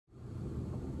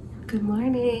Good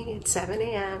morning, it's 7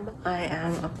 a.m. I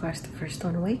am, of course, the first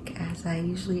one awake, as I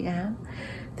usually am.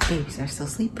 The babies are still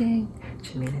sleeping,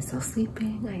 Jermaine is still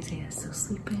sleeping, Isaiah is still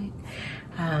sleeping.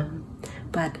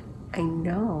 But I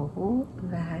know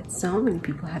that so many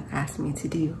people have asked me to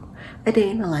do a day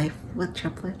in the life with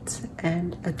triplets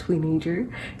and a tweenager.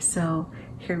 So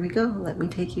here we go. Let me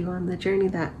take you on the journey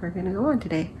that we're gonna go on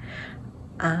today.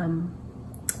 I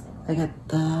got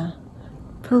the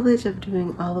privilege of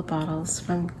doing all the bottles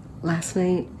from last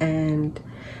night and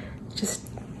just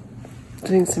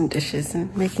doing some dishes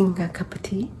and making a cup of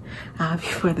tea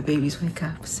before the babies wake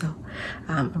up. So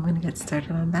I'm gonna get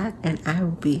started on that and I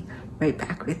will be right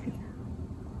back with you.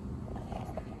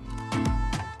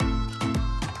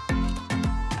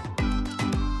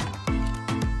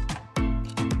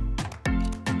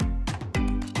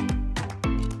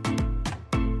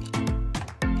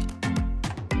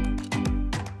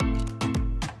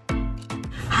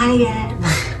 Hi again.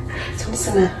 So I'm just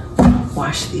gonna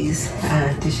wash these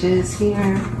dishes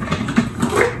here.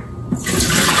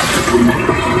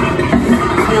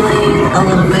 Feeling a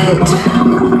little bit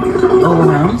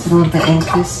overwhelmed, a little bit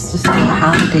anxious just about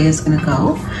how the day is gonna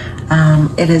go.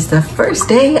 It is the first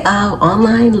day of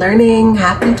online learning.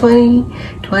 Happy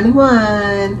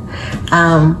 2021.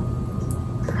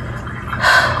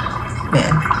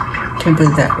 Man, can't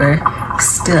believe that we're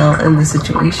still in this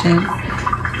situation.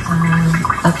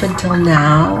 Up until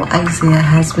now, Isaiah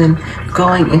has been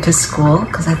going into school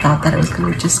because I thought that it was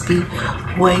going to just be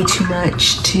way too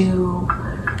much to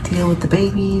deal with the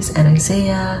babies and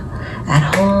Isaiah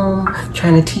at home,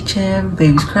 trying to teach him,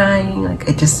 baby's crying. Like,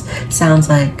 it just sounds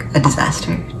like a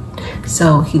disaster.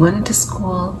 So he went into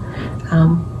school,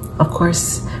 of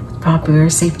course, with proper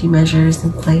safety measures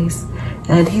in place,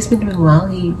 and he's been doing well.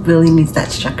 He really needs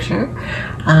that structure.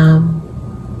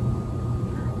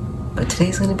 But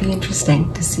today's going to be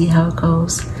interesting to see how it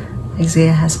goes.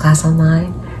 Isaiah has class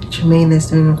online. Jermaine is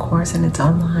doing a course and it's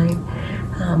online.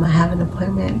 I have an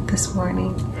appointment this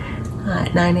morning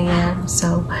at 9 a.m.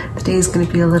 So the day is going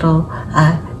to be a little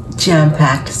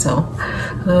jam-packed. So,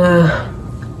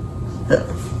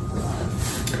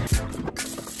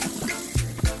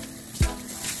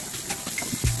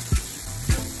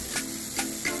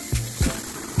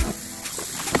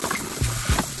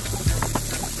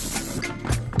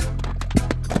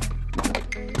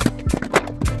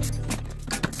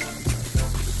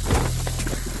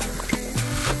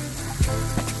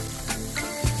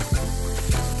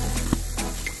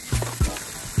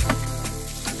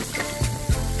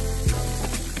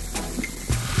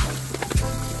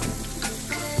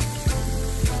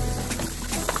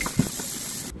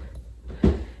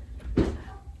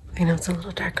 I know it's a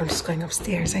little dark. I'm just going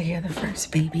upstairs. I hear the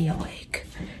first baby awake.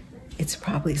 It's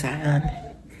probably Zion.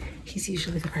 He's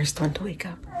usually the first one to wake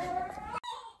up.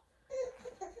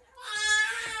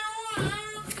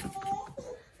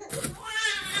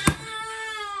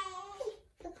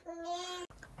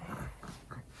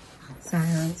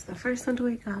 Zion's the first one to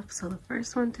wake up, so the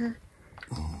first one to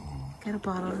get a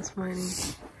bottle this morning.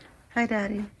 Hi,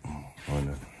 Daddy.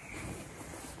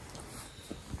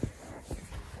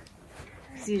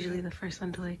 He's usually the first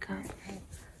one to wake up.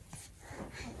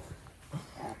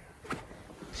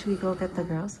 Should we go get the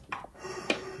girls?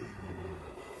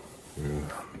 Yeah,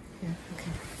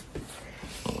 okay.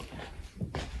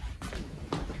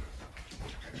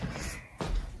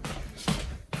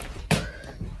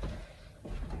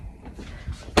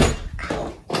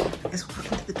 Let's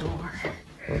walk into the door.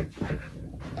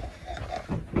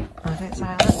 Okay,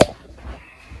 silent.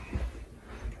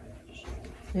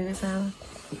 Maybe silent.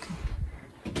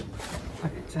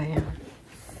 Okay.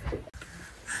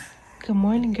 Good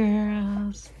morning,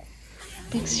 girls.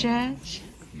 Big stretch.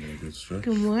 Yeah, good stretch.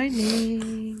 Good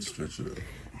morning. Stretch it out.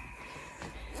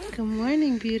 Good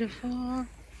morning, beautiful.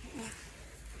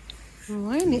 Good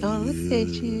morning. Oh, look at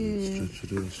you. Stretch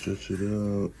it out, stretch it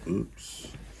out. Oops.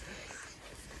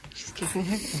 She's kicking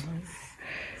her phone.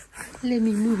 Let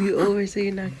me move you over so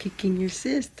you're not kicking your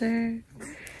sister.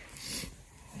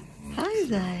 Hi,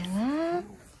 Zyla.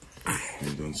 You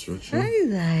done stretching? Hi,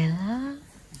 Zyla.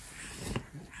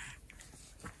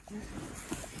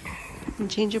 You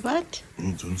change your butt?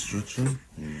 You done stretching?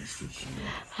 Yeah, stretching.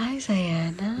 Hi,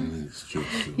 Zayana.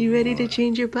 Stretching. You ready to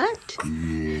change your butt?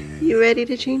 Yeah. You ready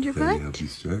to change your Very butt? happy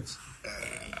stretch?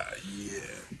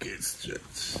 Yeah, good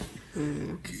stretch.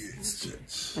 Good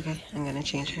stretch. Okay, I'm gonna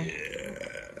change her.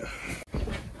 Yeah.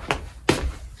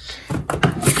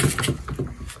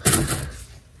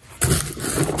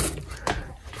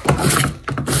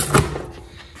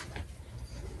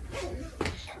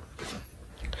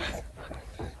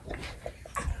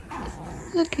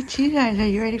 Look at you guys. Are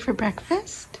you ready for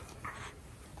breakfast?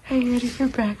 Are you ready for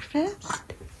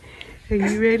breakfast? Are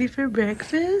you ready for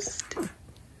breakfast?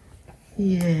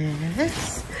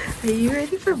 Yes. Are you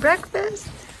ready for breakfast?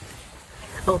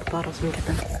 Oh, the bottles, we get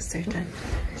them because they're done.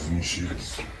 Any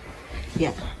sheets?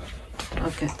 Yeah.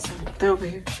 I'll get some. They're over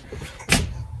here.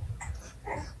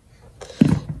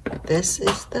 This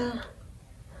is the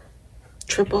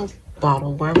triple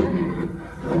bottle warmer.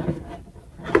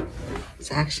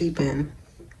 It's actually been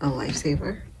a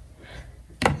lifesaver.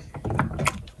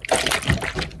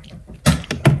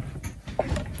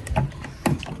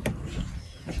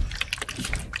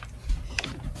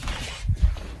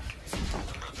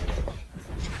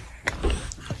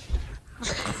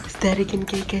 Is Daddy gonna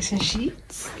get you guys some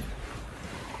sheets?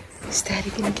 Is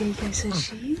Daddy gonna get you guys some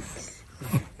sheets?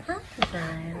 Huh,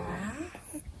 Zion?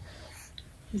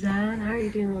 Zion, how are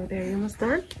you doing over there? You almost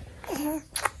done?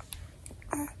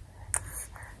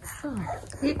 Oh,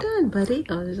 you're done, buddy.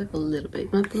 Oh, there's like a little bit. You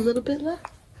want a little bit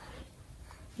left?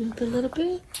 You want a little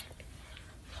bit?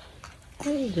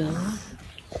 There you go.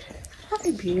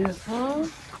 Hi, beautiful.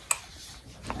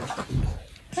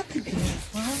 Happy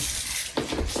beautiful.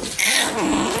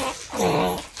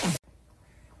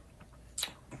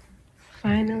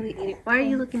 Finally eating. Why are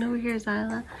you looking over here,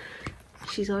 Zyla?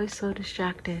 She's always so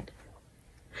distracted.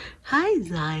 Hi,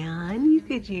 Zion. You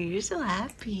could hear. You're so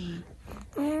happy.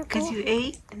 Because you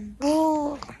ate?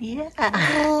 Yeah.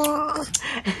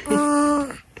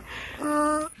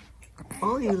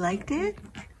 Oh, you liked it?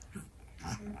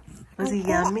 Was it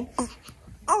yummy?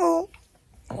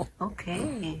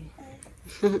 Okay.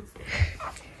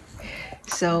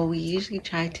 So we usually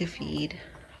try to feed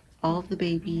all of the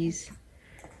babies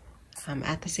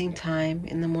at the same time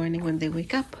in the morning when they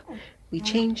wake up. We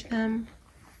change them,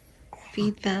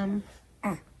 feed them,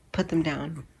 put them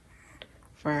down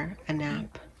for a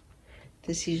nap.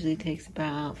 This usually takes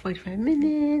about 45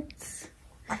 minutes.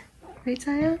 Right,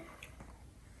 Saya?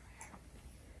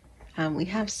 We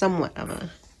have somewhat of a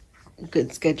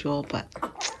good schedule, but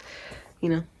you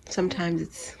know, sometimes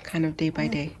it's kind of day by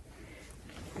day.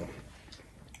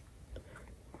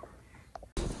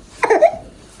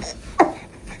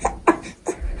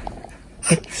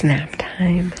 It's nap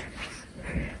time.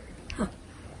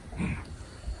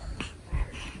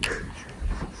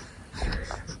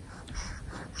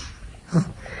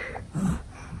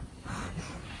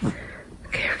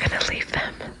 Okay, we're gonna leave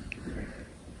them.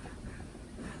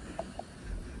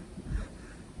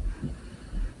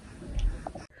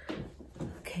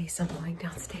 Okay, so I'm going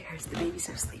downstairs. The babies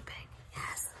are sleeping.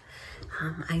 Yes.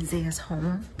 Isaiah's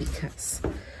home because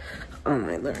on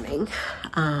my learning,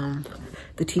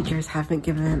 the teachers haven't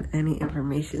given any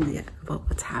information yet about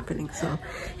what's happening. So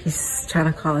he's trying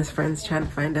to call his friends, trying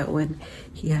to find out when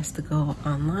he has to go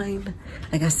online.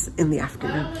 I guess in the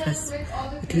afternoon because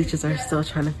the teachers are still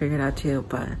trying to figure it out too.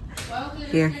 But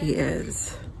here he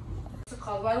is.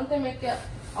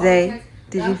 Zay,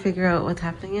 did you figure out what's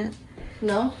happening yet?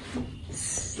 No.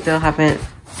 Still haven't.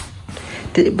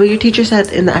 But your teacher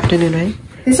said in the afternoon, right?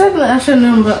 He said in the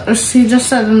afternoon, but he just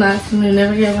said in the afternoon.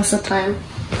 Never gave us a time.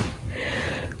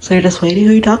 So you're just waiting?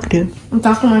 Who are you talking to? I'm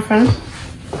talking to my friend.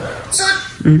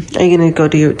 Are you gonna go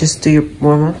do your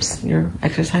warm-ups, your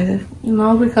exercises?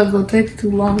 No, because they'll take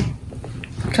too long.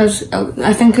 Because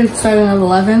I think it's starting at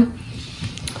 11.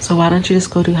 So why don't you just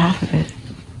go do half of it?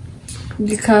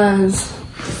 Because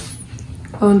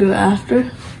I want to do it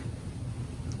after.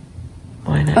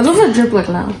 Why not? I look at triplet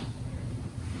now.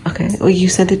 Okay, well you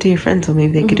sent it to your friend, so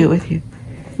maybe they could do it with you.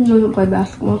 He doesn't play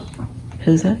basketball.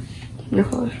 Who's that? Your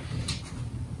coach.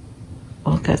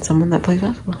 Well, got someone that plays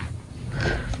basketball.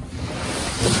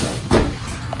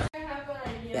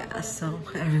 Yeah, so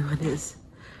everyone is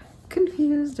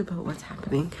confused about what's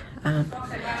happening. I'm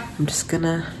just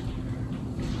gonna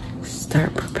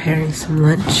start preparing some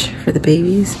lunch for the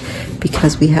babies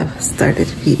because we have started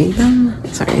feeding them.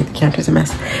 Sorry, the counter's a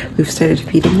mess. We've started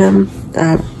feeding them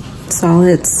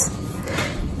solids,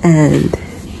 and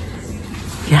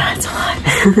yeah, it's a lot.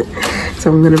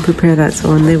 So I'm gonna prepare that so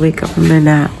when they wake up from their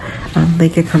nap, they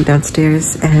can come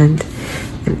downstairs and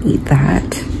eat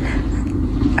that.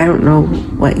 I don't know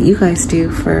what you guys do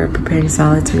for preparing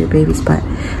solids for your babies, but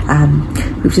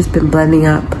we've just been blending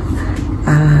up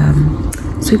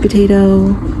sweet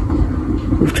potato.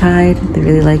 We've tried, they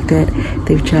really liked it.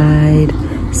 They've tried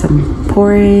some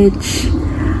porridge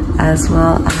as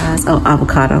well as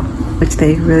avocado, which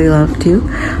they really love too.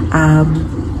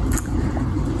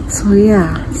 So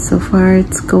yeah, so far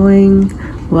it's going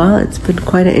well. It's been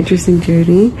quite an interesting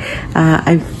journey.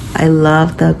 I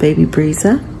love the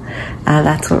Babybreeza.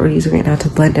 That's what we're using right now to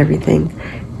blend everything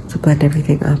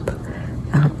up.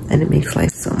 and it makes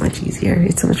life so much easier.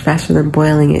 It's so much faster than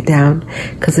boiling it down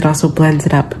because it also blends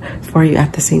it up for you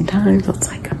at the same time. So it's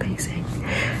like amazing.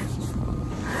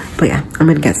 But yeah, I'm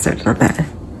gonna get started on that.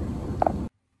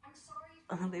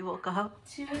 Oh, they woke up.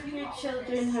 2 of your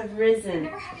children have risen.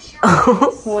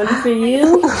 One for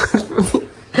you.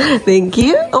 Thank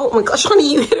you. Oh my gosh,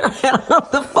 honey, you hit her head on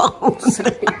the phone.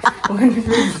 One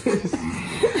for you.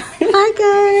 Hi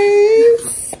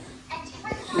guys.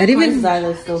 I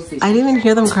didn't even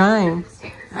hear them crying.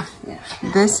 Yeah.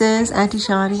 This is Auntie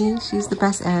Shawnee. She's the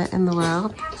best aunt in the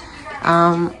world.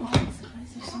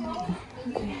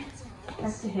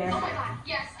 That's the hair.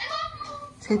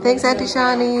 Say thanks, Auntie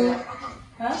Shawnee.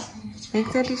 Huh?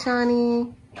 Thanks, Auntie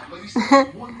Shawnee.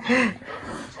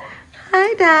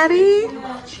 Hi, Daddy.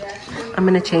 I'm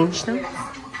gonna change them.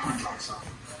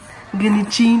 Gonna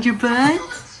change your butt.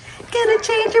 Gonna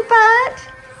change your butt.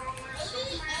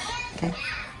 Okay.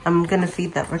 I'm gonna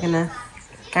feed that. I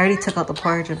already took out the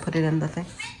porridge and put it in the thing.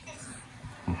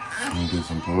 You wanna get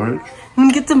some porridge? You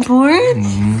wanna get some porridge?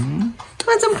 Mm-hmm.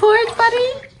 Want some porridge,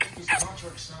 buddy?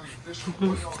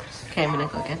 Okay, I'm gonna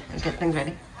go get things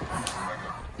ready.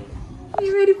 Are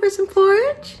you ready for some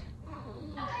porridge?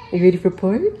 Are you ready for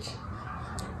porridge?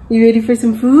 You ready for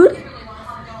some food?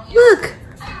 Look!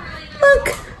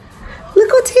 Look!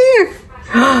 Look what's here!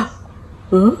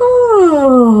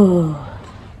 Oh!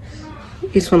 You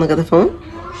just wanna look at the phone?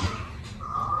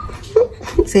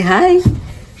 Say hi.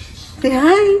 Say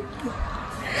hi.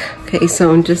 Okay,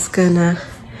 so I'm just gonna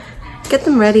get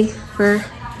them ready for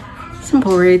some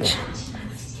porridge,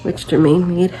 which Jermaine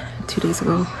made 2 days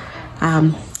ago.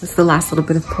 It's the last little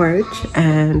bit of porridge,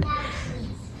 and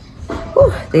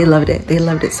whew, they loved it. They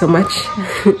loved it so much.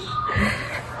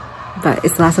 But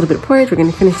it's the last little bit of porridge. We're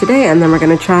gonna finish today, and then we're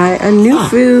gonna try a new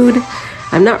food.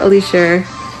 I'm not really sure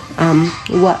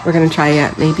what we're gonna try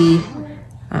yet. Maybe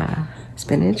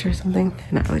spinach or something.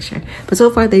 I'm not really sure. But so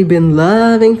far, they've been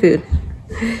loving food.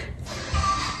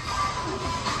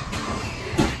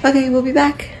 Okay, we'll be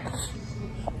back.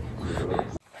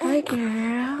 Hi,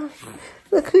 girl.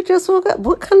 Look who just woke up.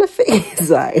 What kind of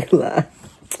face, Isla?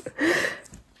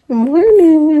 Good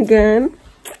morning again.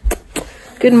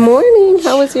 Good morning.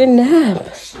 How was your nap?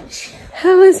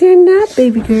 How was your nap,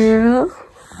 baby girl?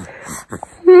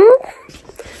 Hmm?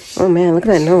 Oh man, look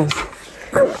at that nose.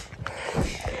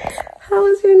 How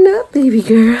was your nap, baby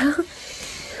girl?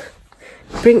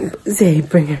 Bring her.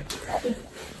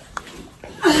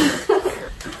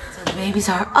 So the babies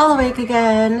are all awake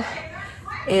again.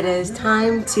 It is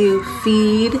time to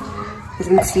feed. As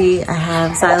you can see, I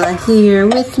have Zyla here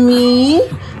with me.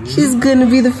 She's gonna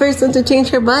be the first one to change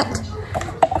her butt.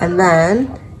 And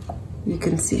then you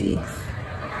can see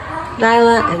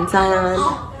Zyla and Zion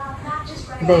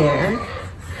there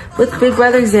with big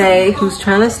brother Zay, who's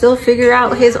trying to still figure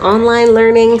out his online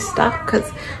learning stuff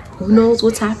because who knows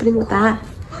what's happening with that.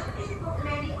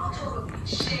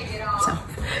 So,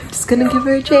 just gonna give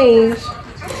her a change.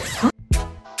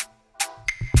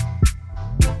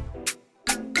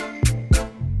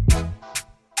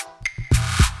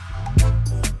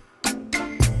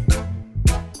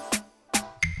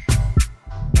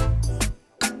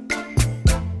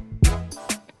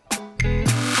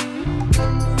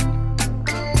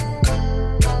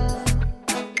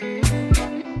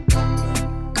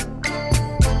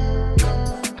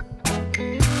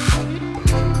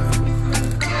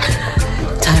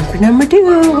 Number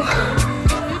 2.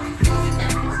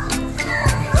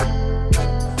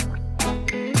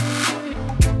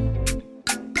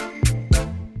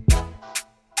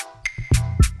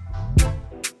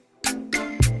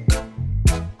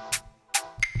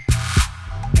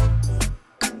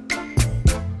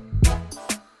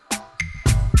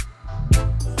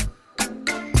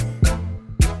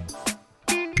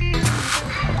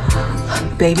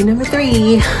 Baby number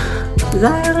 3.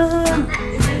 Zion!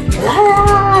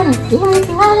 Zion!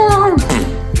 Zion!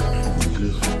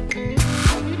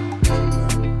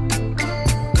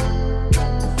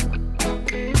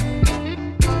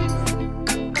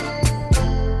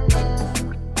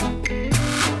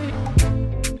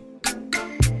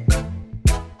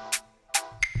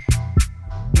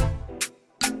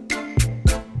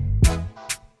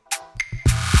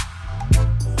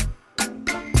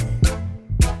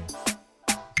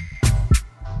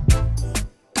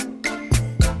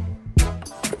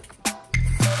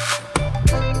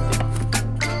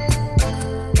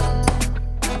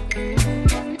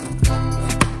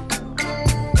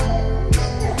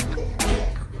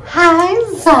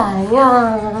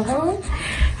 Zion,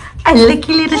 I like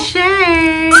your little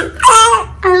shirt.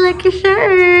 I like your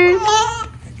shirt.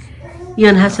 You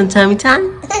wanna have some tummy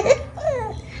time?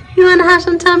 You wanna have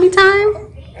some tummy time?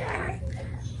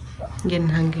 Getting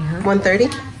hungry, huh? 1:30?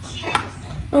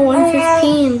 Oh,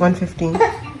 1:15. 1:15.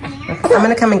 Okay. I'm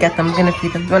gonna come and get them. I'm gonna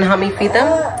feed them. You wanna help me feed them?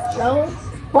 No.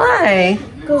 Why?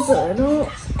 Because I don't.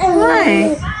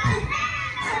 Why?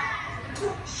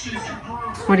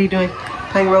 What are you doing?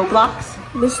 Playing Roblox?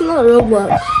 This is not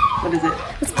Roblox. What is it?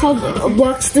 It's called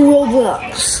Roblox the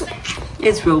Roblox.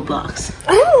 It's Roblox.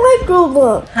 I don't like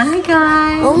Roblox. Hi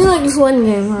guys. I only like this one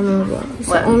game on Roblox. It's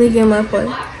the only game I play.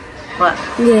 What?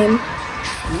 Game.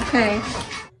 Okay.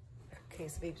 Okay,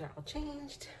 so babes are all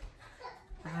changed.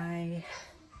 I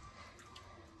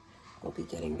will be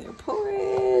getting their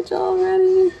porridge all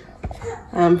ready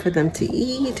for them to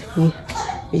eat. We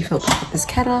refilled up this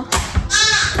kettle.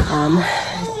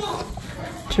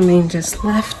 Jermaine just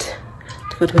left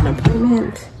to go to an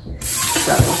appointment.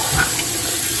 So,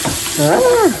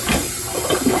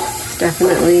 it's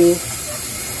definitely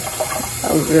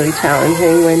really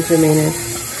challenging when Jermaine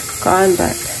is gone,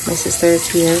 but my sister is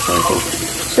here, so I think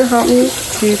she'll help me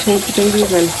to change the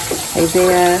babies. And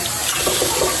Isaiah,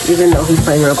 even though he's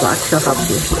playing Roblox, she'll help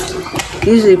you.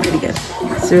 Usually pretty good.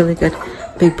 It's really good.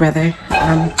 Big brother.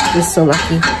 We're so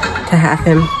lucky to have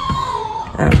him.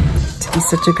 To be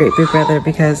such a great big brother,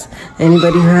 because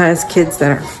anybody who has kids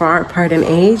that are far apart in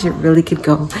age, it really could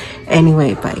go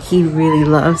anyway, but he really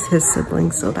loves his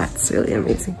siblings, so that's really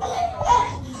amazing.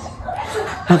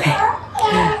 Okay,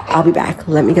 I'll be back.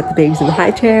 Let me get the babies in the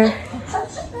high chair.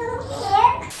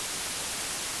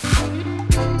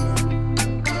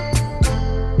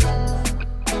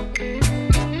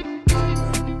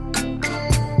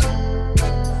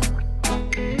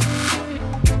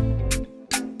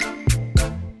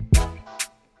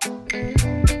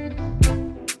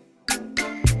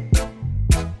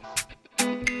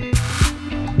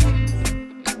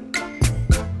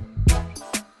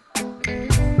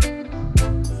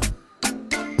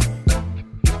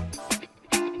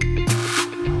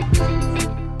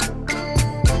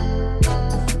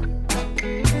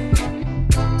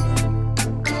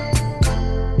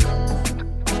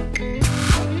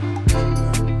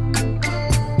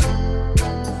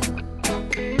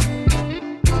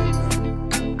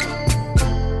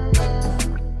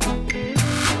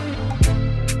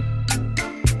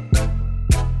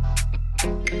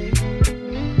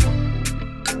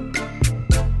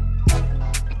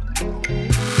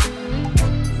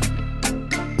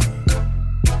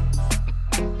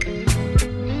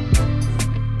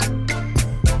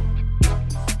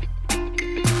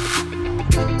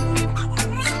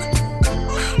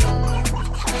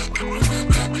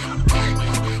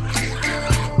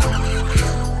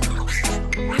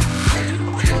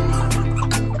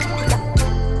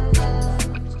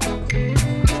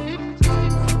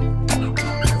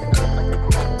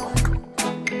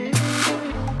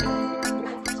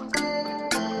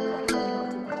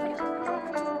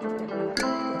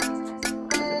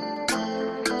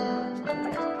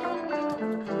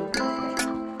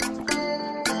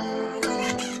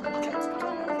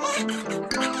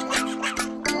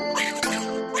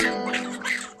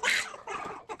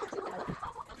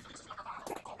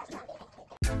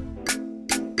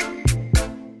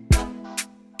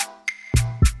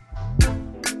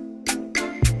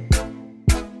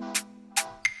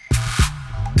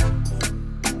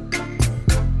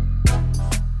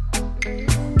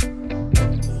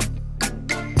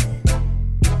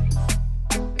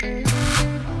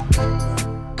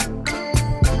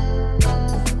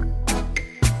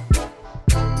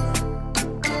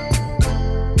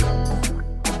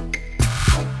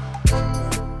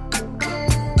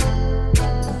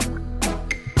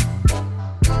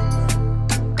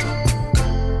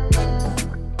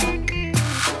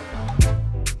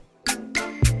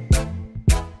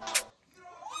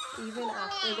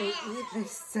 They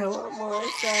still want more,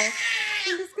 so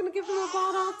I'm just gonna give them a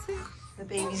bottle too. The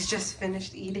babies just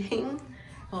finished eating.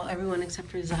 Well, everyone except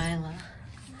for Zyla.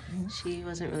 She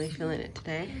wasn't really feeling it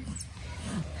today.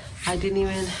 I didn't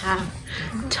even have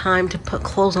time to put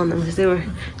clothes on them because they were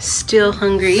still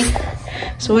hungry.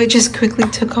 So I just quickly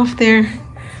took off their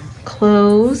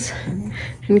clothes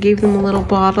and gave them a little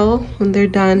bottle. When they're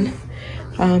done,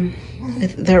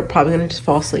 they're probably gonna just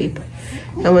fall asleep.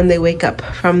 And when they wake up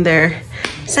from their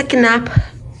second nap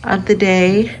of the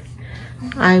day,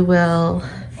 I will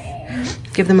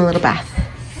give them a little bath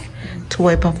to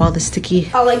wipe off all the sticky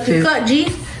I like food. to cut,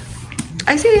 G.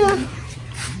 Isaiah,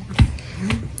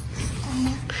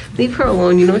 leave her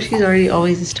alone. You know she's already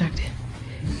always distracted.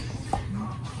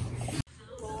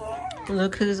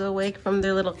 Look who's awake from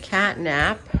their little cat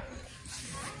nap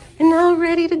and now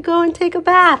ready to go and take a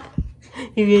bath.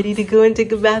 You ready to go and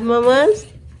take a bath, mamas?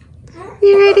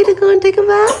 You ready to go and take a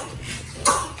bath?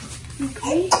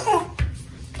 Okay.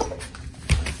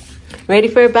 Ready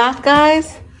for a bath,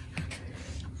 guys?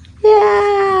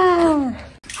 Yeah!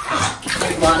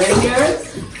 Water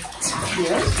yours?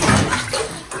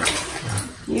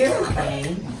 You're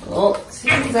okay. Oh, see,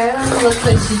 Zara looks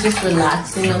like she's just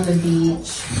relaxing on the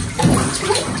beach.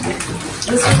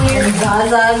 This weird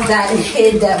Zaza's that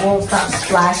kid that won't stop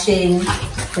splashing.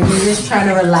 And he's just trying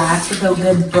to relax with a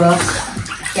good book.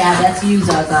 Yeah, that's you,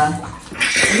 Zaza.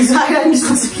 Zaza just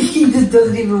looks like he just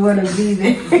doesn't even want to be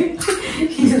there.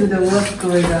 He doesn't know what's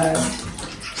going on.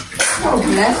 Oh,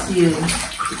 bless you.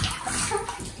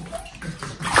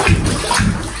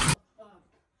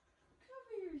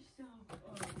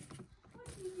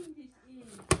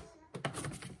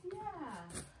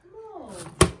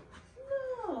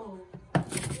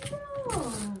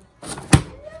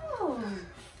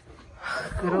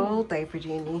 Good old diaper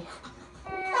genie.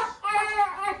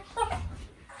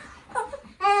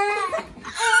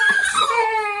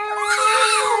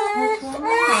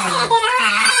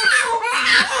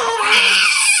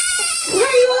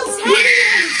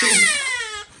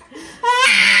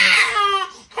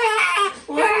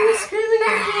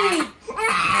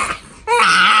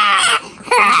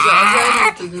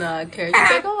 Did not care. She's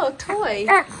like, oh, a toy.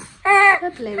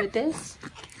 I'll play with this.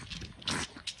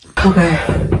 Okay.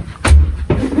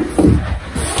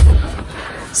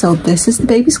 So this is the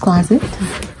baby's closet.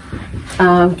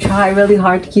 Try really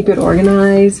hard to keep it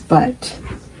organized, but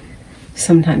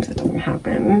sometimes it doesn't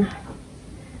happen.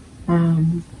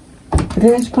 But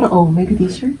then I just put, oh, maybe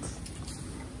these shirts?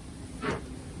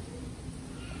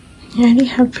 Yeah, they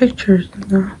have pictures.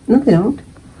 No, they don't.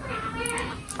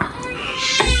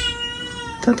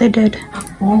 Thought they did.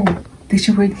 Oh, they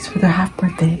should wear these for their half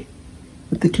birthday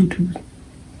with the tutus.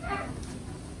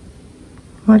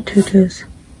 What tutus?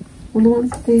 Well, the ones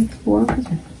that they wore on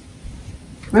Christmas.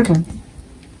 Red ones.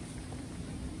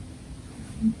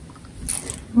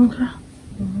 Okay.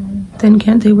 Then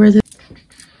can't they wear this?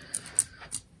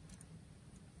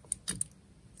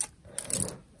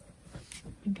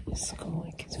 Maybe this go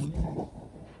like zoom in.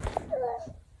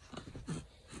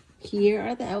 Here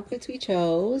are the outfits we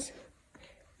chose.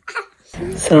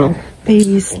 So,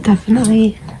 babies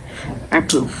definitely are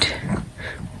pooped.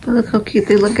 But look how cute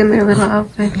they look in their little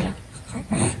outfit.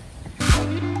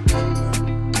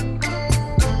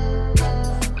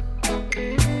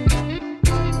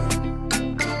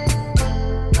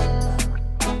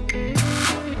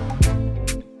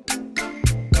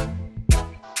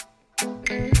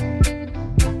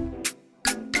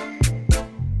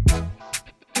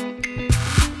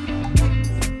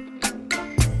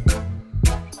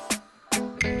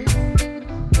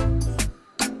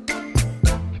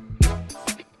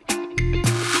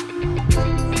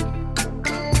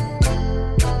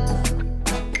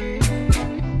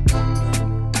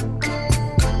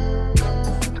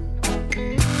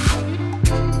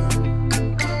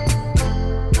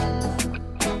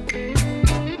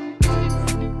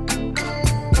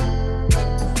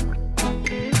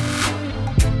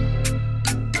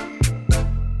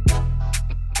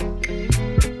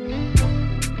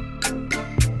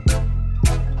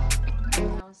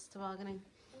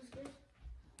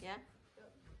 Yeah?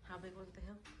 How big was the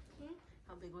hill?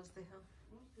 How big was the hill?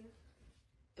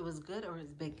 It was good or it was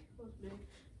big? It was big.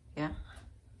 Yeah?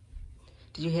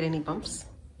 Did you hit any bumps?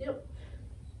 Yep.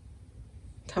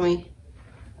 Tell me.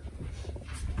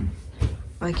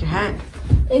 I like your hat.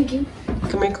 Thank you.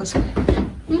 Come here closer.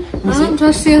 I don't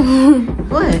trust you.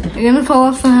 What? You're gonna fall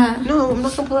off the hat. No, I'm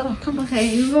not gonna pull it off. Come on.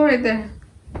 Okay, you go right there.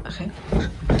 Okay.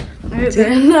 Right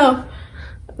there. No.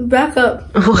 Back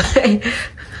up. What?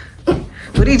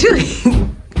 What are you doing?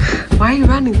 Why are you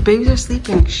running? The babies are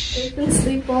sleeping. Shh. They can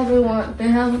sleep all they want. They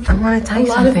have I want to tell you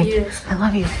something. I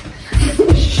love you.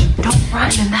 Shh. Don't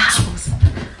run in the house.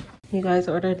 You guys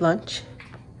ordered lunch?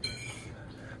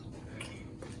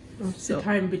 It's the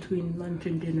time between lunch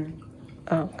and dinner.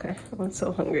 Oh, okay. I'm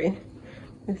so hungry.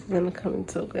 This is gonna come in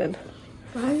so good.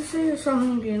 Why do you say you're so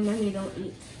hungry and then you don't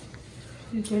eat?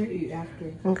 You're going to eat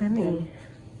after. I'm gonna eat.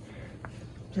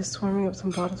 Just warming up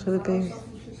some bottles for the baby.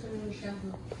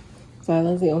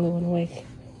 Zyla's the only one awake.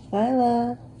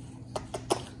 Zyla.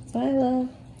 Zyla.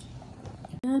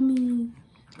 Yummy.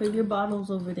 But your bottle's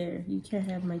over there. You can't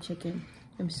have my chicken.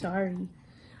 I'm sorry.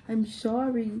 I'm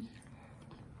sorry.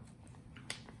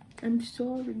 I'm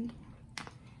sorry.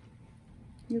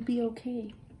 You'll be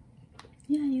okay.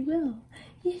 Yeah, you will.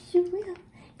 Yes, you will.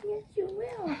 Yes, you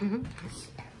will.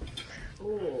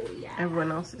 Oh, yeah.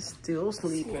 Everyone else is still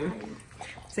sleeping.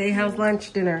 Say, how's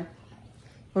lunch, dinner?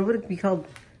 What would it be called?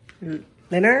 Dinner?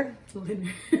 Dinner.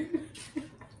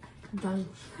 Done.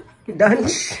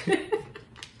 Lunch?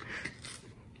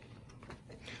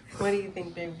 What do you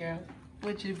think, baby girl?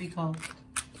 What should it be called?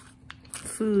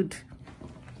 food.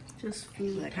 Just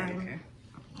food time.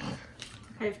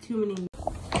 I have too many.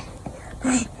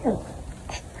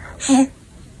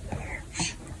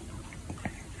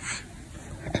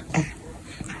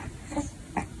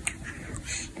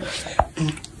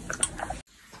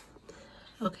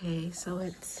 Okay, so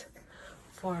it's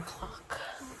 4 o'clock.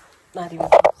 Not even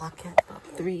 4 o'clock yet, about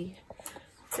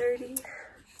 3:30.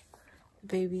 The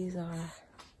babies are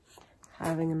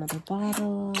having another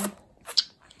bottle.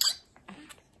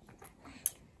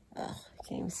 Oh, I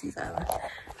can't even see that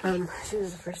one. She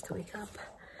was the first to wake up.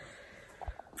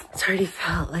 It's already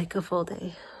felt like a full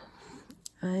day.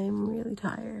 I'm really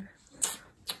tired.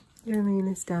 Jermaine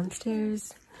is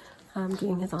downstairs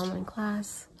doing his online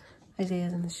class.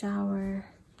 Isaiah's in the shower.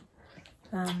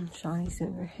 Shawnee's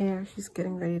doing her hair. She's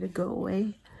getting ready to go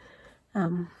away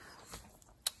to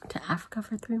Africa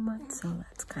for 3 months. So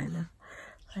that's kind of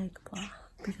like blah.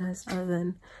 Because other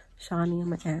than Shawnee and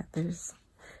my aunt, those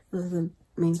are the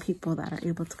main people that are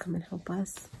able to come and help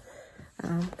us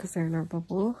because they're in our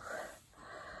bubble.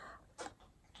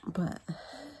 But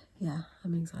yeah,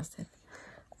 I'm exhausted.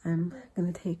 I'm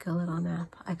gonna take a little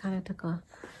nap. I kind of took a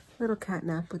little cat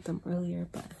nap with them earlier,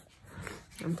 but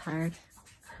I'm tired.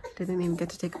 Didn't even get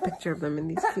to take a picture of them in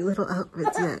these cute little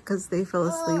outfits yet because they fell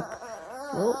asleep.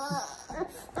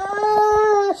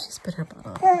 Oh, she spit her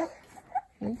bottle. There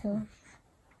you go.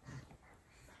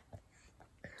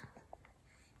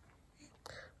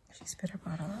 She spit her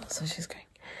bottle out, so she's great.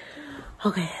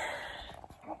 Okay.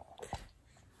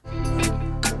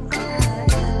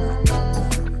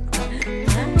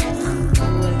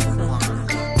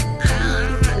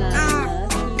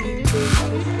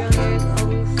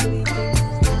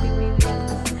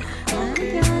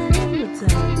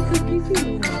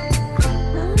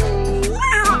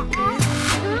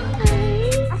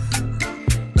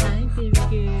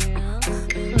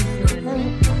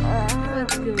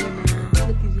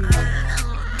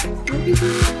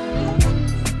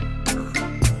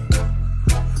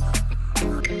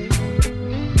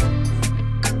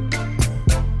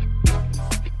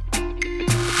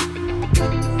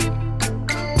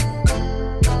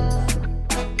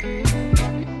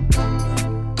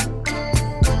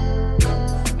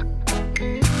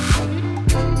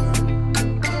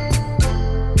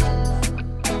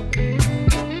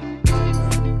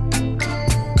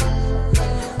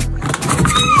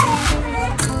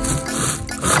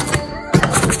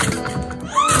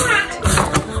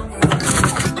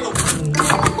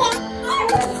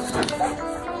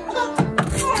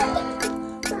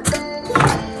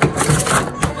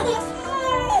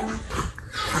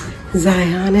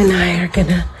 Zion and I are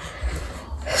gonna,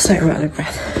 sorry about my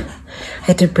breath. I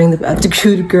had to bring the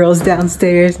two girls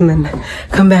downstairs and then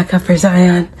come back up for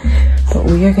Zion. But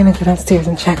we are gonna go downstairs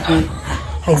and check on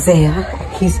Isaiah.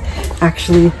 He's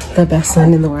actually the best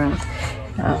son in the world.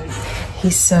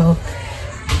 He's so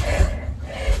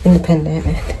independent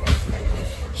and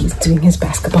he's doing his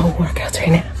basketball workouts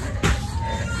right now.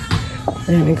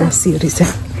 I'm gonna go see what he's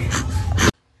doing.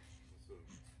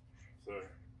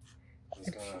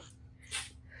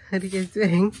 What are you guys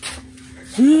doing?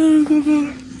 You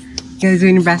guys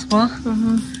doing your basketball?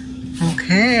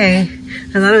 Okay. I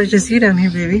thought it was just you down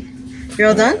here, baby. You're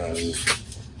all done?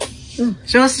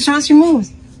 Show us your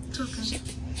moves.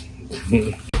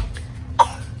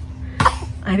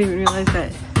 I didn't realize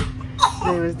that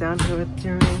I was down here with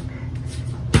Jermaine.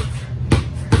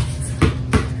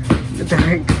 The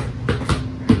dark.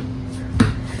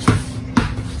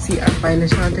 See our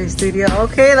artxnachauntae studio.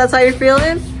 Okay, that's how you're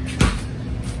feeling?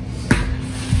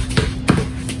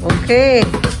 Okay.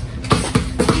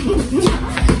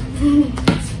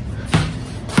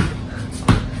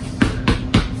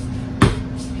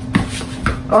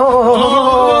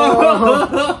 Oh!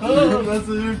 That's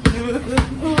what you're feeling?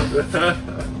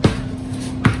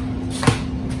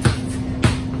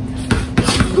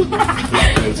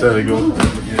 I'm trying to go.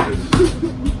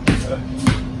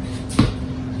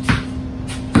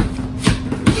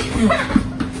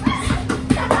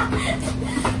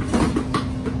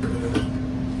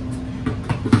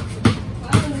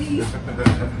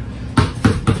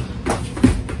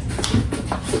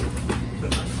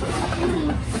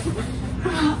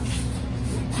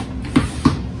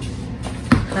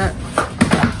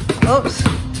 Oops.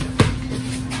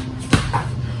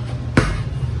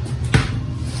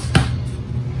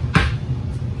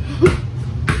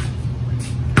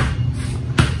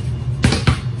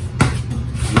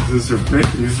 This is her pick.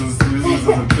 This is a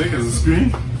pick as a screen.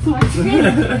 My screen.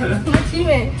 My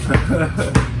teammate.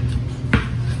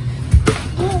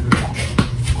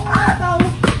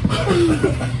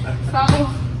 Foul.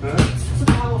 It's a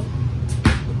foul.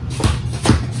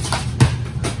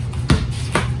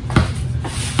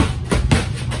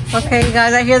 Okay, you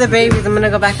guys, I hear the babies. I'm gonna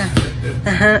go back up.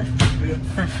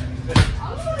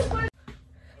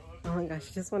 Oh my gosh,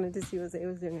 I just wanted to see what Zay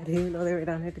was doing. I didn't even know they were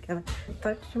down here together. I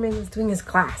thought Jermaine was doing his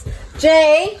class.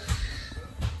 Jay!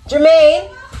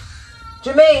 Jermaine!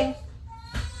 Jermaine!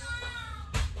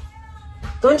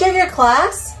 Don't you have your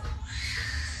class?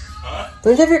 Huh?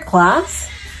 Don't you have your class?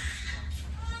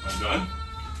 I'm done?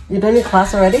 You done your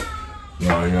class already?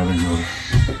 No, I gotta go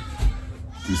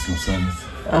do some science.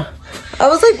 I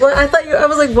was like, what? I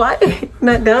was like, why?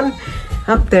 Not done?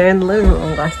 Up there in the living room.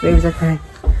 Oh gosh, babies are crying.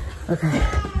 Okay.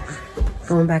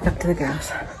 Going back up to the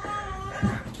girls.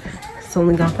 It's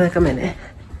only gone for like a minute.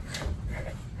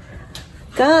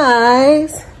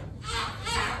 Guys.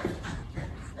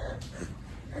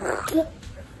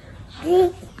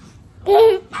 Say,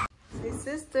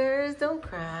 sisters, don't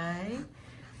cry.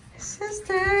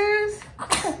 Sisters,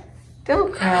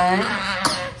 don't cry.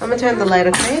 I'm gonna turn the light,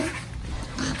 okay?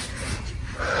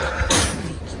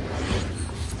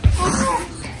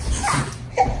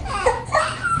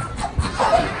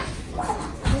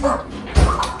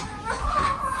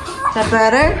 Is that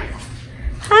better?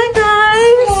 Hi,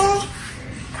 guys.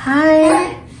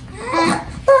 Hi.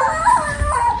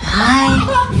 Hi.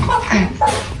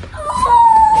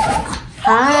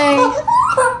 Hi.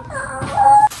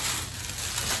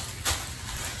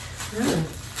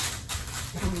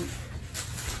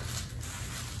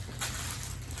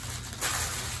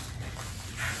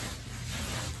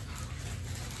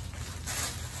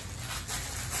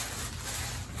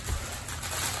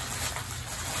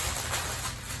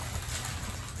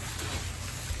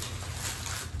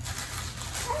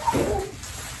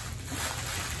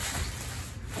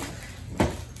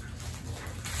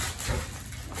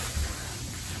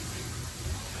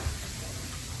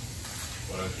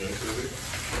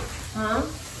 Huh?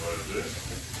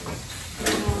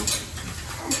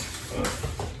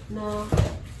 No.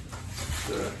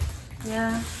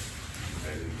 Yeah.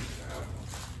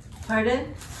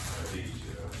 Pardon?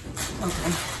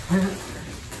 Okay.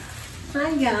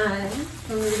 Hi guys. Want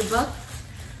to read the book?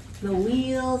 The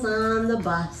wheels on the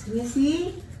bus. Can you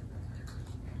see?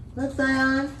 Look,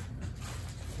 Zion.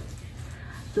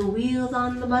 The wheels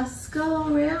on the bus go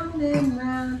round and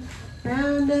round,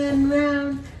 round and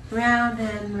round, round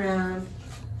and round.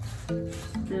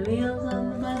 The wheels on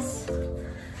the bus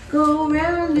go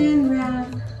round and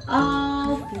round,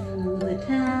 all through the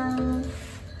town.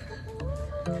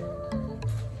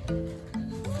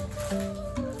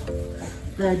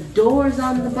 The doors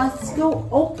on the bus go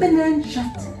open and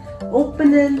shut,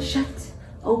 open and shut,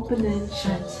 open and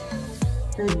shut.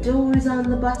 The doors on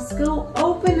the bus go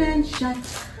open and shut,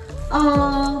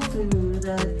 all through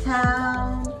the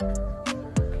town.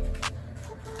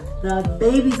 The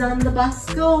babies on the bus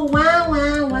go wow,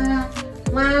 wow, wow,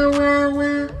 wow, wow,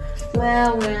 wow,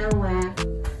 wow, wow, wow.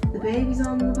 The babies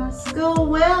on the bus go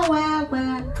wow, wow,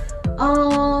 wow,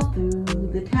 all through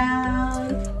the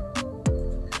town.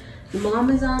 The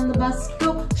mommies on the bus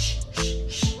go shh, shh,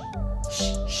 shh,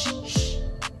 shh, shh,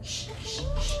 shh, shh,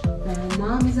 shh. The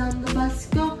mommies on the bus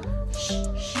go shh,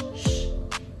 shh, shh,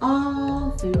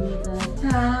 all through the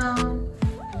town.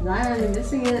 Zion, you're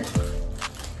missing it.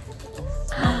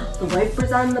 The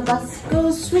wipers on the bus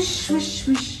go swish, swish,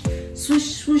 swish,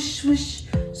 swish, swish, swish,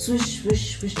 swish,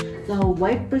 swish, swish. The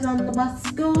wipers on the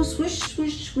bus go swish,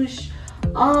 swish, swish,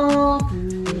 all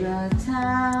through the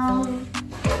town.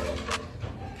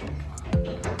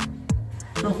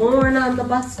 The horn on the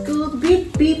bus goes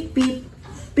beep, beep, beep,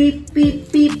 beep,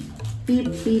 beep, beep,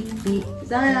 beep, beep, beep.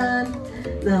 Zion.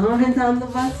 The horns on the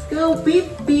bus go beep,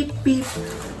 beep, beep,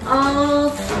 all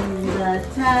through the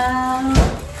town.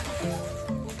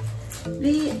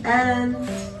 The end.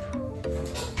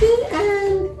 The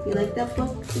end. You like that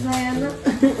book, Diana?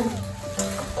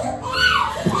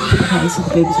 Okay, so the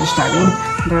babies are starving.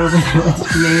 They're over there with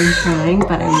Jermaine crying,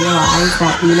 but I realized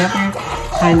that we never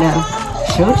kind of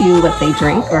showed you what they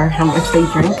drink or how much they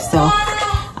drink. So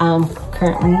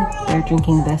currently they're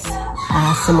drinking this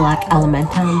Similac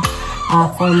Alimentum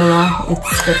formula.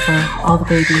 It's good for all the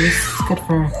babies. It's good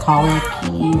for colic,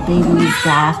 babies,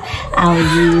 gas,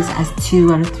 allergies, as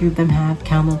 2 out of 3 of them have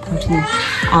cow milk protein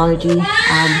allergy.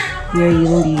 We are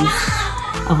using these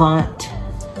Avent.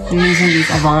 We're using these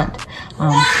Avent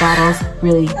bottles.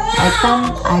 Really like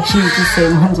them. I actually use the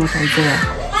same ones with Isaiah.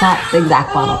 Not the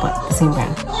exact bottle, but the same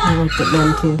brand. I like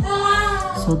them too.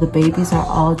 So the babies are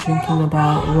all drinking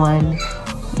about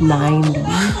 190.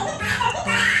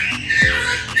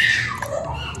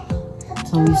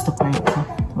 So we used to pint, so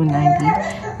 190.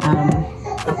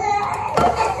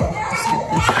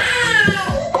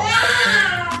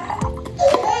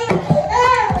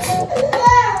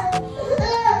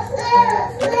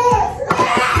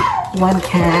 one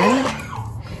can.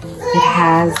 It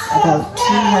has about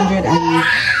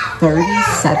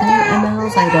 237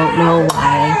 mLs. I don't know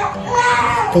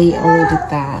why they only did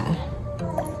that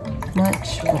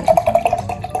much, but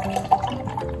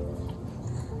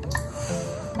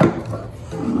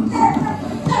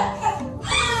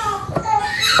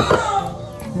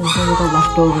there's a little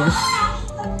leftover.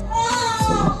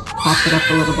 So pop it up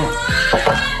a little bit.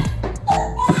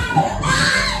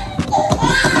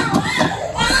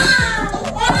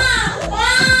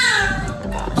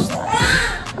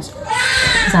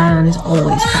 Zion is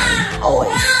always crying,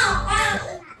 always.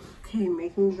 Okay,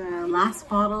 making the last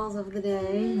bottles of the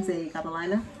day. Zay, you got a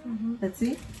lineup? Let's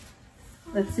see.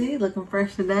 Let's see, looking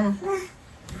fresh to death.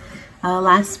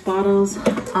 Last bottles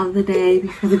of the day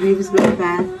before the babies go to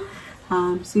bed.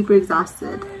 Super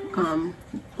exhausted.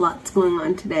 Lots going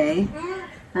on today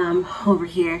over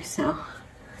here, so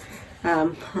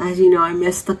as you know, I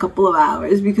missed a couple of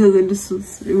hours because I just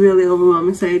was really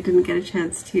overwhelmed, so I didn't get a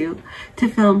chance to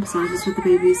film. So I was just with the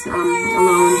babies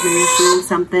alone, doing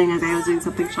something. As I was doing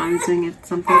something, Sean was doing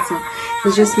something, so it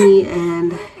was just me,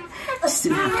 and just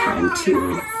didn't have time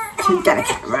to get a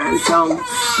camera and film.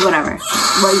 Whatever,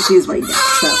 what you see is what you get.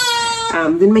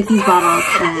 So didn't make these bottles,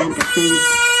 and the baby's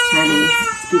ready to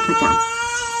be put down.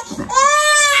 Okay.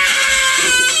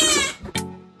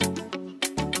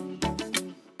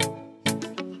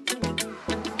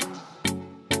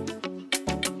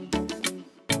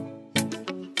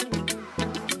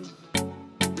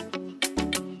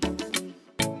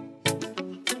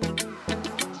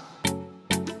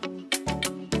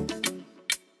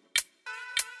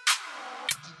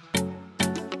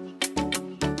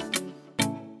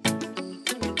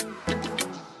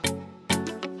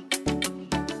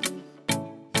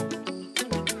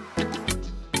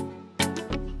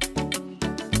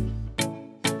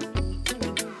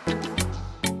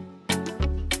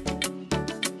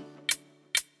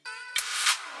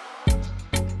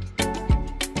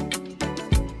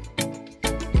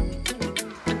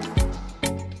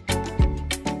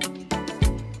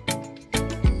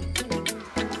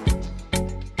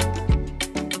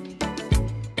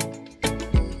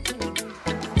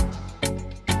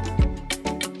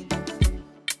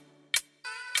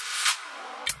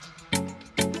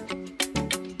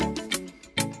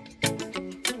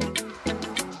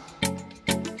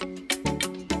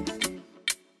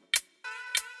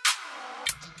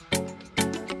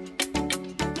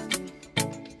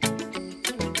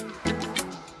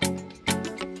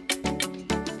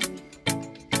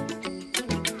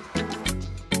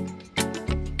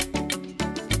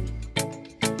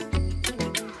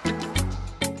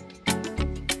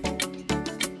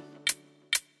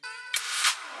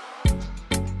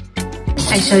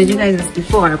 I showed you guys this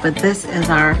before, but this is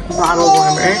our bottle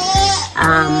warmer.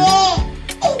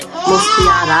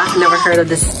 Mosfiata. Never heard of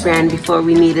this brand before.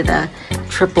 We needed a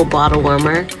triple bottle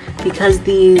warmer because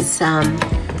these Philips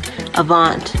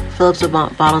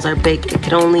Avent bottles are big. It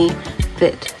could only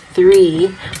fit 3,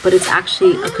 but it's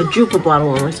actually a quadruple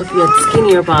bottle warmer. So if you had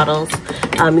skinnier bottles,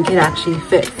 you could actually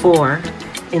fit 4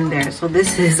 in there. So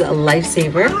this is a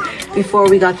lifesaver. Before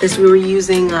we got this, we were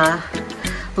using a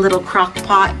little crock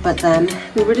pot, but then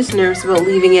we were just nervous about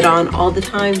leaving it on all the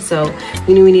time, so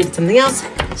we knew we needed something else.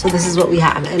 So this is what we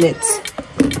have, and I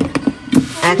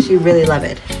actually really love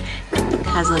it. It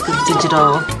has like a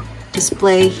digital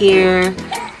display here.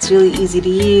 It's really easy to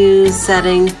use.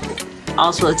 Setting,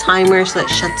 also a timer so it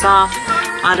shuts off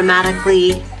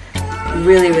automatically.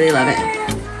 Really, really love it.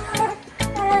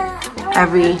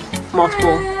 Every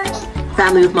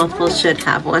family with multiples should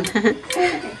have one.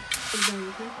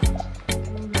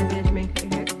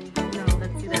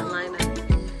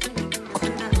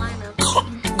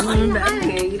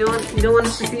 You don't want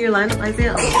us to see your lineup,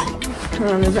 Isaiah?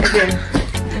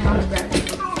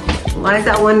 Why is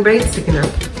that one braid sticking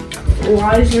up?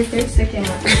 Why is your face sticking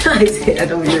up? Isaiah,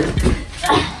 don't do it.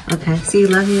 Okay, see,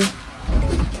 love you.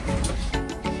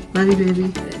 Love you,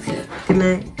 baby. Good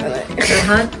night. A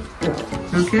hug?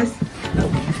 No kiss?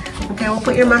 Okay, we'll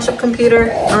put your mashup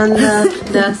computer on the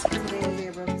desk. Today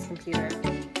Isaiah broke his computer.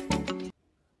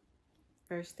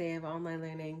 First day of online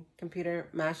learning. Computer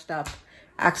mashed up.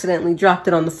 Accidentally dropped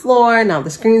it on the floor. Now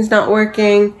the screen's not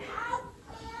working.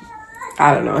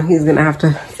 I don't know. He's gonna have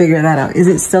to figure that out. Is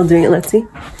it still doing it? Let's see.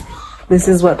 This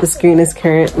is what the screen is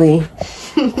currently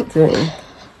doing. I don't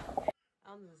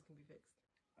know if this can be fixed.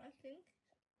 I think.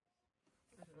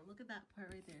 I don't know. Look at that part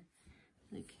right there.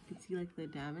 Like you can see like the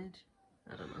damage.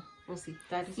 I don't know. We'll see.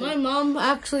 My mom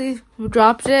actually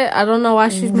dropped it. I don't know why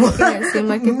she's making it seem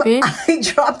like a fish. I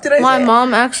dropped it. My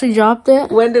mom actually dropped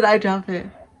it. When did I drop it?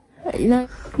 You know,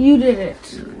 you did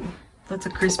it. That's a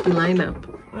crispy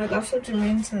lineup. That's what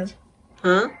Jermaine said.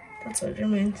 Huh? That's what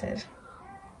Jermaine said.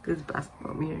 Good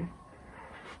basketball mirror.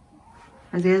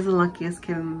 Isaiah's the luckiest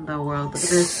kid in the world. Look at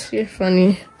this. You're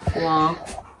funny. Wow.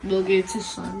 Bill Gates'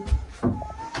 son.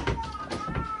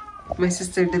 My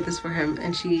sister did this for him,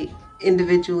 and she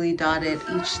individually dotted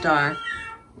each star.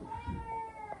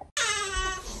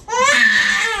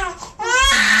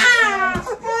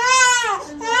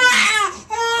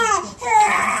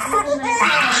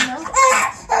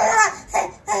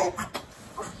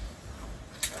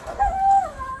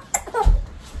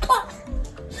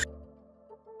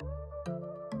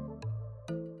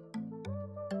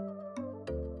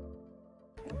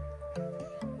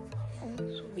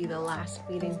 Be the last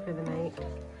feeding for the night.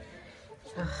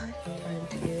 Ugh, time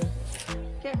to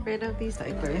get rid of these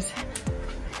diapers.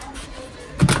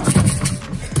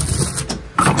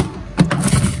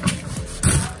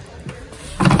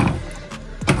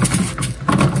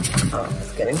 Oh,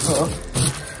 it's getting cold.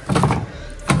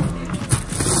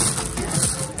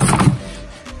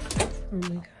 Oh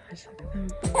my gosh, look at them.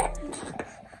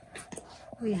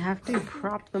 We have to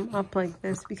prop them up like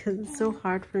this because it's so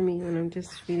hard for me when I'm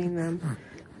just feeding them.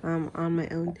 On my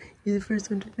own. You're the first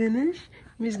one to finish?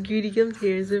 Miss Katie Gums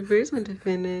here is the first one to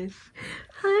finish.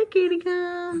 Hi, Katie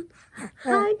Gums.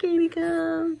 Hi, Katie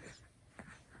Gums.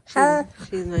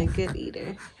 She's my good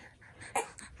eater.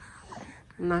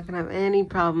 I'm not gonna have any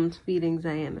problems feeding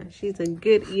Ziana. She's a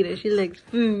good eater. She likes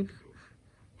food.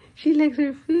 She likes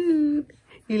her food.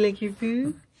 You like your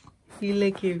food? You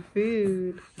like your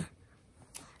food.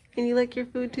 And you like your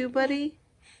food too, buddy?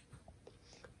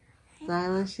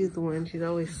 Zyla, she's the one, she's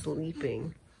always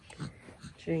sleeping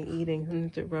during eating. I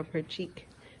have to rub her cheek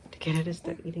to get her to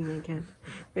start eating again.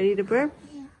 Ready to burp?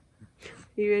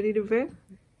 You ready to burp?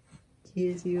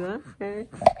 Yes, you are.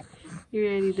 You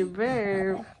ready to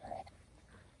burp?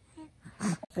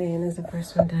 Diana's the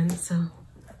first one done, so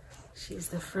she's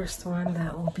the first one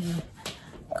that will be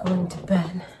going to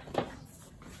bed.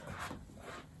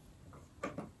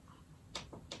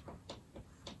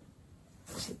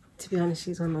 To be honest,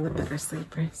 she's one of the better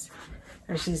sleepers.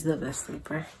 Or she's the best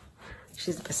sleeper.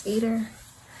 She's the best eater.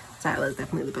 Zyla's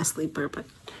definitely the best sleeper, but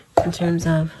in terms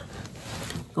of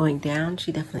going down,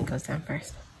 she definitely goes down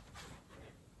first.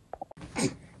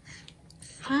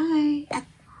 Hi.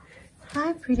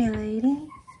 Hi, pretty lady.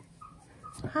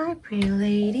 Hi, pretty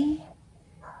lady.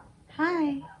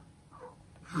 Hi.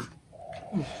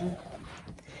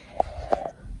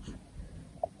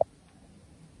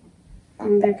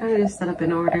 They're kind of just set up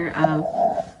in order of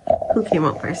who came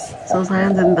up first. So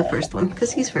Zion's in the first one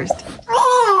because he's first.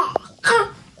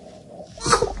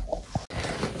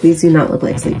 These do not look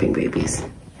like sleeping babies.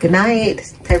 Good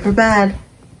night. Time for bed.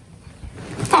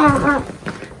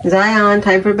 Zion,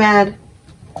 time for bed.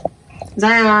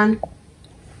 Zion.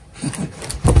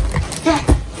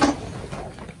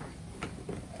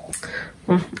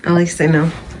 Well, at least I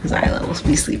know Zyla will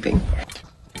be sleeping.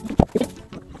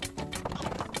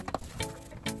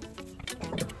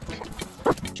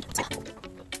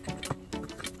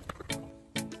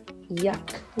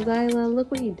 Yuck. Zyla, look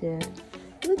what you did.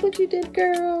 Look what you did,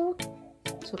 girl.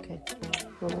 It's okay.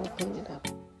 We'll all clean it up.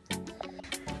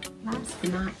 Last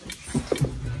but not least.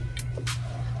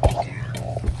 Okay, girl.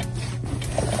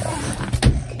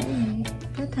 Okay.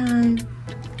 Bedtime.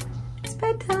 It's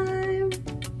bedtime.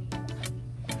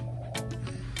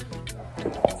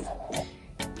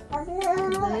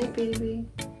 Good night, baby.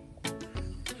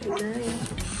 Good night.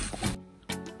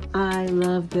 I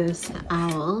love this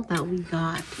owl that we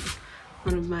got.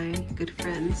 One of my good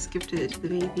friends gifted it to the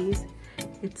babies.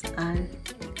 It's a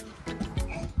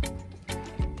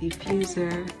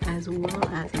diffuser as well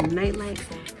as a nightlight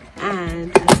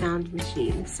and a sound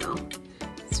machine. So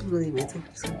it's really amazing.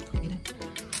 I'm just gonna play it.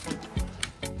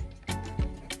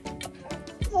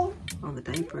 All the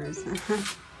diapers.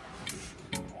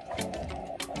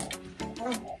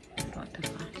 About to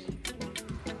flash.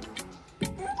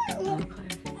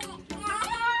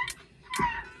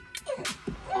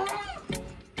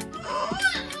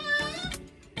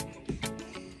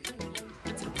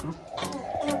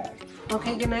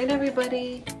 Okay, good night,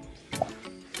 everybody.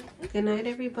 Good night,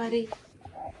 everybody.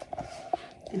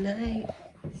 Good night.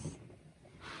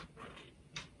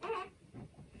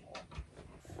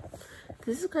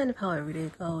 This is kind of how every day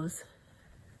goes.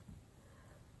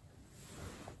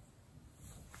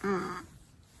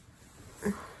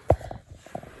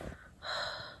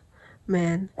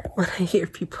 Man, when I hear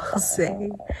people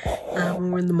say,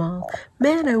 when we're in the mall,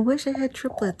 man, I wish I had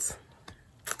triplets.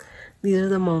 These are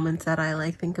the moments that I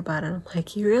like think about it. I'm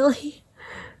like, you really?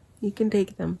 You can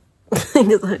take them.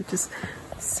 Because I'm just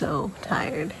so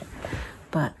tired.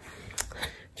 But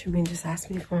Jermaine just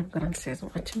asked me if I want to go downstairs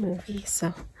and watch a movie,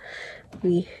 so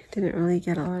we didn't really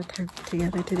get a lot of time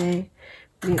together today.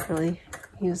 We didn't really,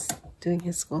 he was doing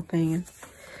his school thing,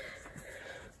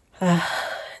 and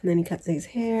then he cuts his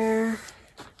hair.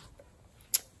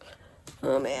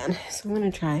 Oh man, so I'm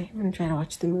gonna try to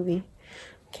watch the movie.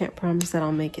 Can't promise that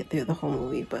I'll make it through the whole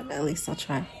movie, but at least I'll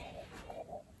try.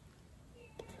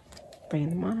 Bring in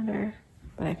the monitor,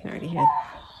 but I can already hear.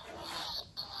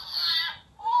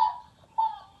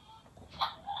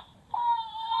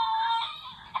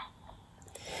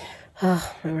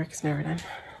 Oh, my work is never done.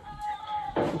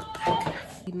 I'll go back.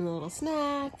 Eating a little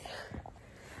snack.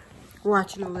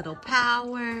 Watching a little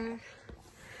Power.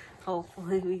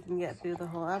 Hopefully we can get through the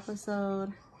whole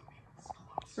episode.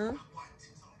 Huh?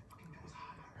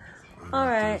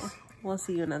 Alright. We'll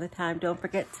see you another time. Don't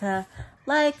forget to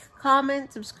like,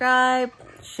 comment, subscribe,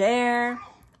 share,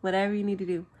 whatever you need to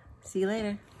do. See you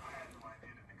later.